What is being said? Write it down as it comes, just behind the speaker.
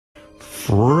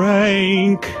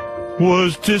Frank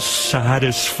was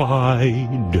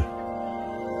dissatisfied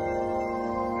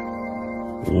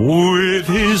with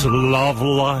his love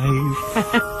life.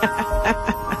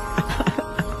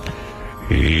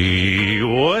 He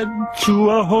went to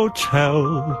a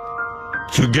hotel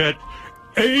to get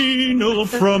anal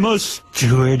from a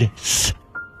stewardess.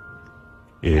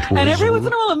 And every once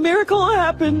in a while, a miracle will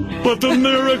happen. But the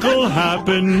miracle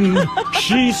happened.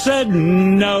 She said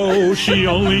no. She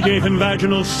only gave him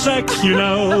vaginal sex, you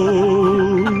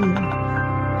know.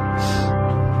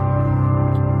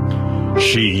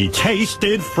 She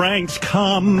tasted Frank's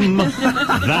cum.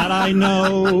 That I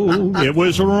know. It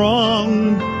was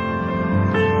wrong.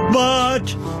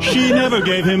 But she never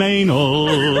gave him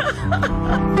anal.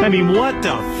 I mean, what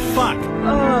the fuck?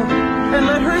 And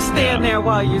let her stand there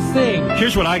while you sing.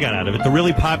 Here's what I got out of it. The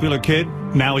really popular kid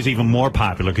now is even more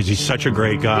popular because he's such a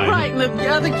great guy. Right, and the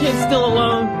other kid's still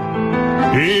alone.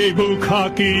 He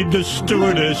bukkakied the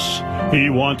stewardess. He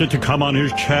wanted to come on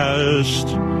his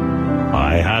chest.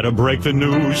 I had to break the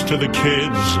news to the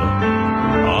kids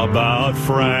about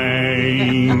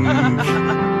Frank.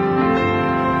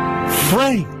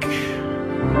 Frank!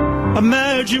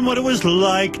 Imagine what it was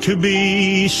like to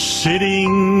be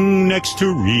sitting next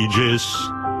to Regis,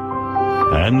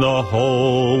 and the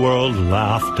whole world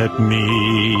laughed at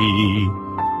me.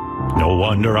 No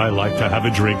wonder I like to have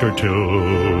a drink or two.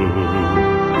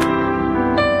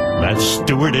 That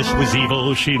stewardess was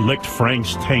evil. She licked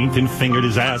Frank's taint and fingered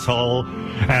his asshole,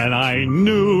 and I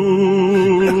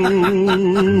knew.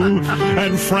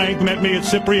 And Frank met me at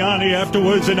Cipriani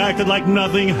afterwards and acted like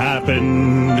nothing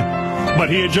happened. But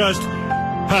he had just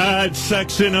had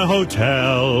sex in a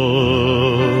hotel.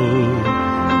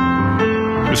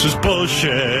 This is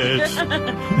bullshit. It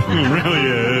really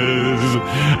is.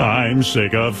 I'm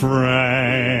sick of Frank.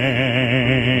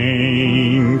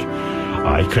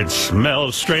 I could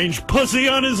smell strange pussy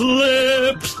on his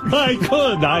lips. I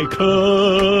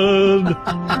could.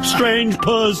 Strange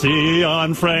pussy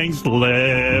on Frank's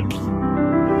lips.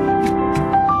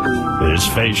 His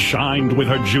face shined with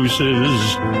her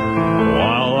juices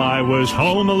while I was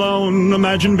home alone.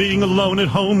 Imagine being alone at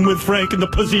home with Frank and the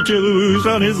pussy juice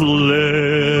on his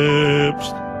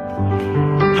lips.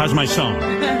 How's my song?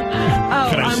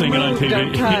 Can I sing it on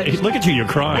TV? Hey, look at you, you're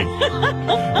crying.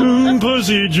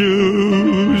 Pussy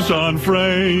juice on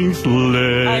Frank's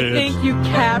lips. I think you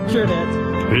captured it.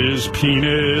 His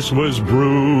penis was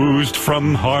bruised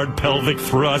from hard pelvic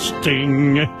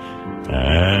thrusting.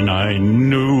 And I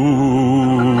knew